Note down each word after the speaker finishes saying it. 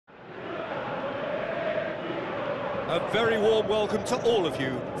A very warm welcome to all of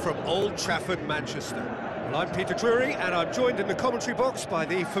you from Old Trafford, Manchester. Well, I'm Peter Drury, and I'm joined in the commentary box by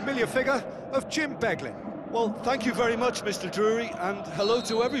the familiar figure of Jim Beglin. Well, thank you very much, Mr. Drury, and hello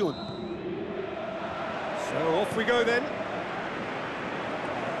to everyone. So off we go then.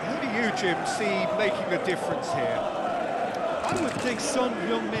 Who do you, Jim, see making the difference here? I would think Son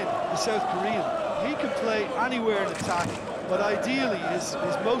Heung-min, the South Korean. He can play anywhere in attack, but ideally his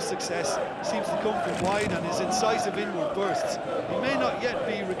most success seems to come from wide and his incisive inward bursts. He may not yet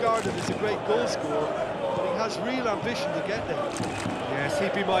be regarded as a great goal scorer, but he has real ambition to get there. Yes,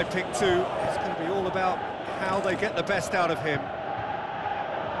 he'd be my pick too. It's going to be all about how they get the best out of him.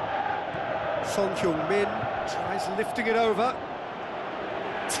 Son Heung-min tries lifting it over.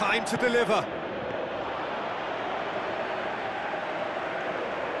 Time to deliver.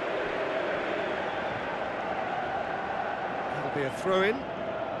 That'll be a throw-in.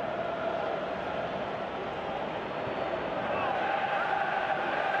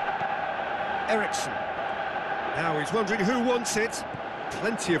 Eriksson. Now he's wondering who wants it.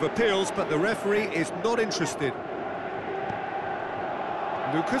 Plenty of appeals, but the referee is not interested.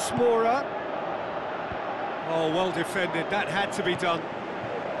 Lucas Moura. Oh, well defended. That had to be done.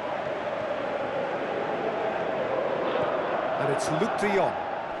 And it's Luc de Jong.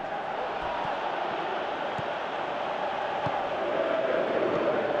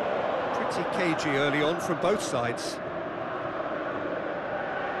 Pretty cagey early on from both sides.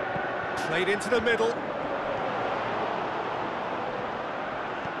 Played into the middle.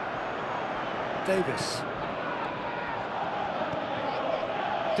 Davis.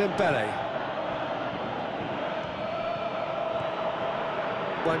 Dembele.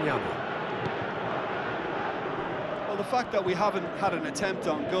 Wanyama. Well, the fact that we haven't had an attempt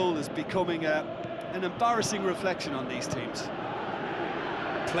on goal is becoming an embarrassing reflection on these teams.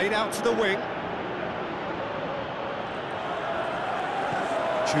 Played out to the wing.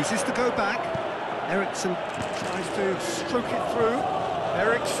 Chooses to go back. Eriksson tries to stroke it through.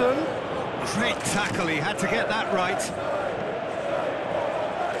 Eriksson. Great tackle, he had to get that right.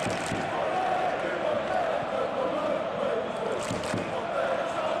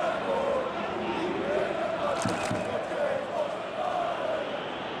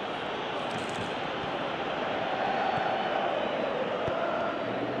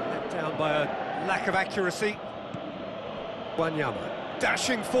 Let down by a lack of accuracy. Wanyama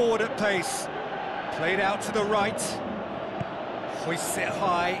dashing forward at pace. Played out to the right. Hoists it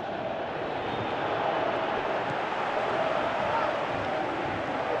high.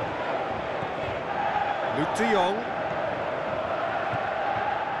 Luc de Jong.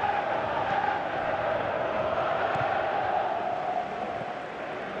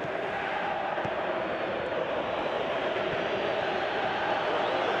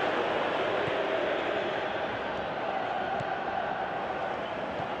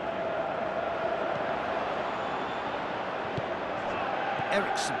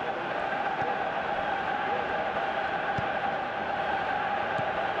 Eriksson.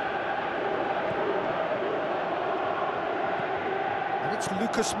 It's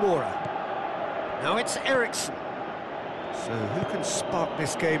Lucas Moura. Now it's Eriksson. So who can spark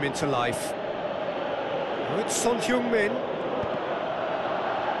this game into life? Oh, it's Son Heung-min.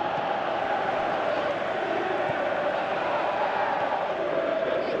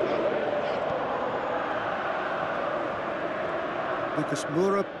 Lucas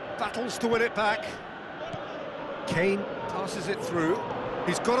Moura battles to win it back. Kane passes it through.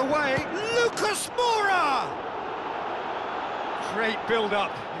 He's got away. Lucas Moura! Great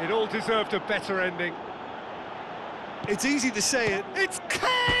build-up. It all deserved a better ending. It's easy to say it. It's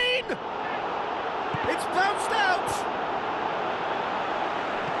Kane! It's bounced out!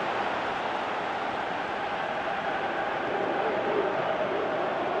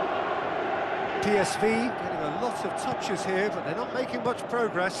 PSV getting a lot of touches here, but they're not making much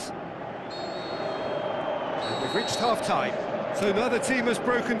progress. And we've reached half-time. So neither team has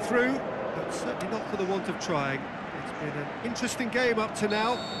broken through, but certainly not for the want of trying. It's been an interesting game up to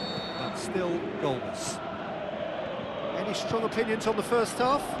now, but still goalless. Any strong opinions on the first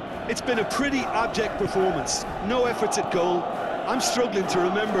half? It's been a pretty abject performance. No efforts at goal. I'm struggling to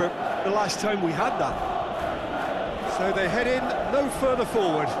remember the last time we had that. So they head in no further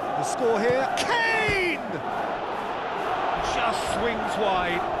forward. The score here, Kane! Just swings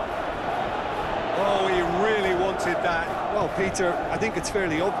wide. Oh, he really wanted that. Well, Peter, I think it's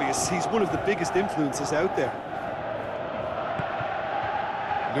fairly obvious. He's one of the biggest influences out there.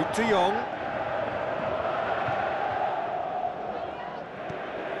 Luc de Jong.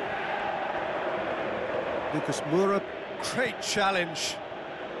 Lucas Moura, great challenge.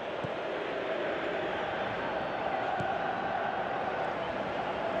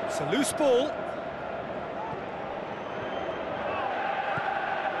 It's a loose ball.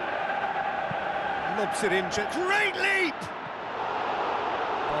 Lobs it in. Great leap!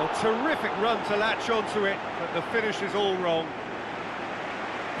 Oh, terrific run to latch onto it, but the finish is all wrong.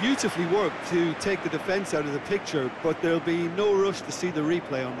 Beautifully worked to take the defence out of the picture, but there'll be no rush to see the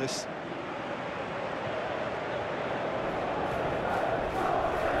replay on this.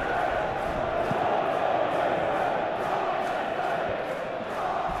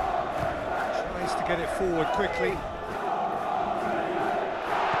 Tries to get it forward quickly.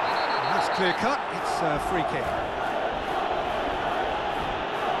 That's clear cut. It's a free kick.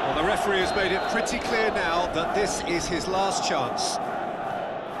 Well, the referee has made it pretty clear now that this is his last chance.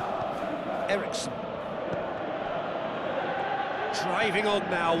 Eriksson. Driving on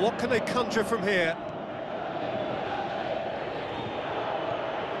now, what can they conjure from here?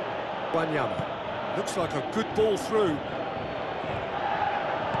 Wanyama. Looks like a good ball through.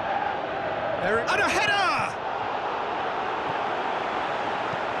 And a header!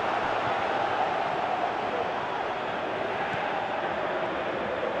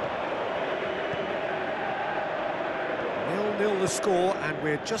 Nil-nil the score, and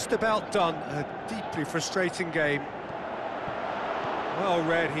we're just about done. A deeply frustrating game. Well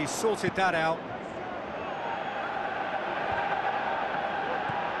read, he sorted that out.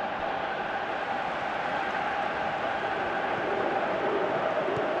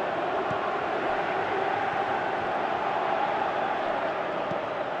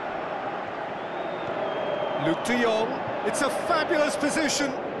 Luke de Jong, it's a fabulous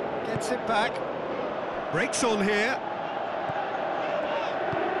position. Gets it back. Breaks on here.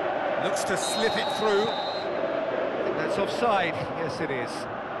 Looks to slip it through. And that's offside. Yes, it is.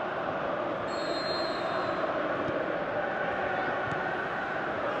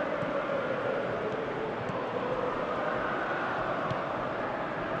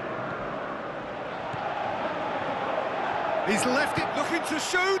 He's left it, looking to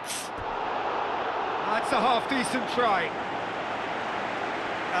shoot. That's a half-decent try.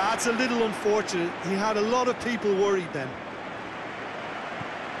 That's a little unfortunate. He had a lot of people worried then.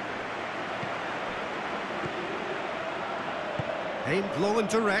 Aimed long and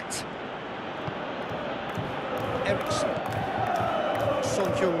direct. Eriksson.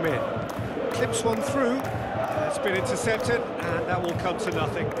 Son Heung-min. Clips one through. It's been intercepted, and that will come to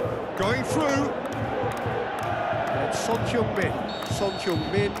nothing. Going through. And Son Heung-min. Son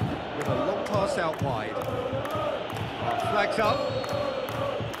Heung-min with a long pass out wide. Flags up.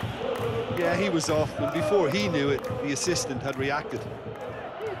 Yeah, he was off, and before he knew it, the assistant had reacted.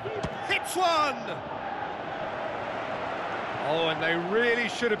 Hits one! Oh, and they really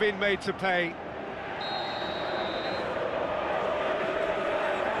should have been made to pay.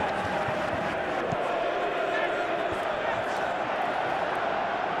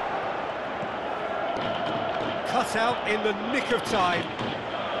 Cut out in the nick of time.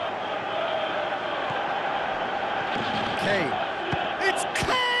 Kane. It's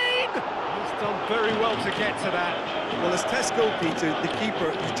Kane! He's done very well to get to that. Well, as test goalkeeper, the keeper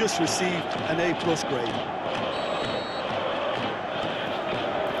has just received an A+ grade.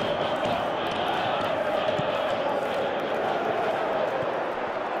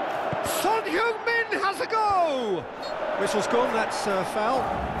 Son Heung-min has a go! Whistle's gone, that's a foul.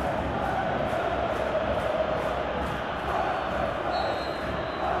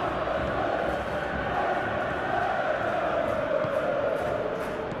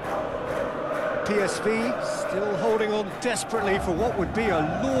 PSV still holding on desperately for what would be a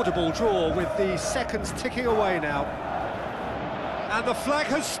laudable draw, with the seconds ticking away now. And the flag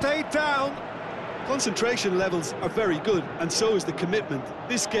has stayed down. Concentration levels are very good, and so is the commitment.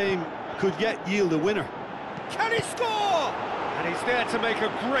 This game could yet yield a winner. Can he score? And he's there to make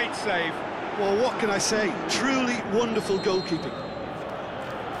a great save. Well, what can I say? Truly wonderful goalkeeping.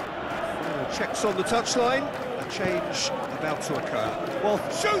 Checks on the touchline. A change about to occur. Well,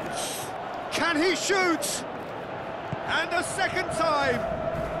 shoots! Can he shoot? And a second time!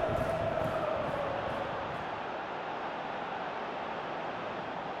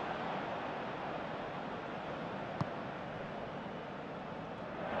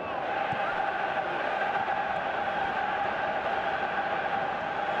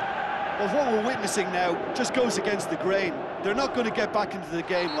 Well, what we're witnessing now just goes against the grain. They're not going to get back into the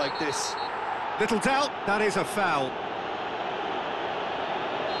game like this. Little doubt, that is a foul.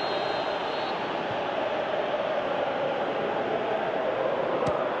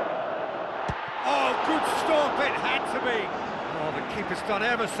 Oh, good stop, it had to be. Oh, the keeper's done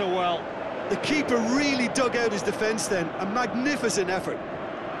ever so well. The keeper really dug out his defence then. A magnificent effort.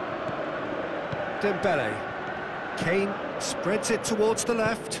 Dembele. Kane spreads it towards the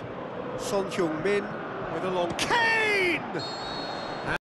left. Son Heung-min with a long Kane!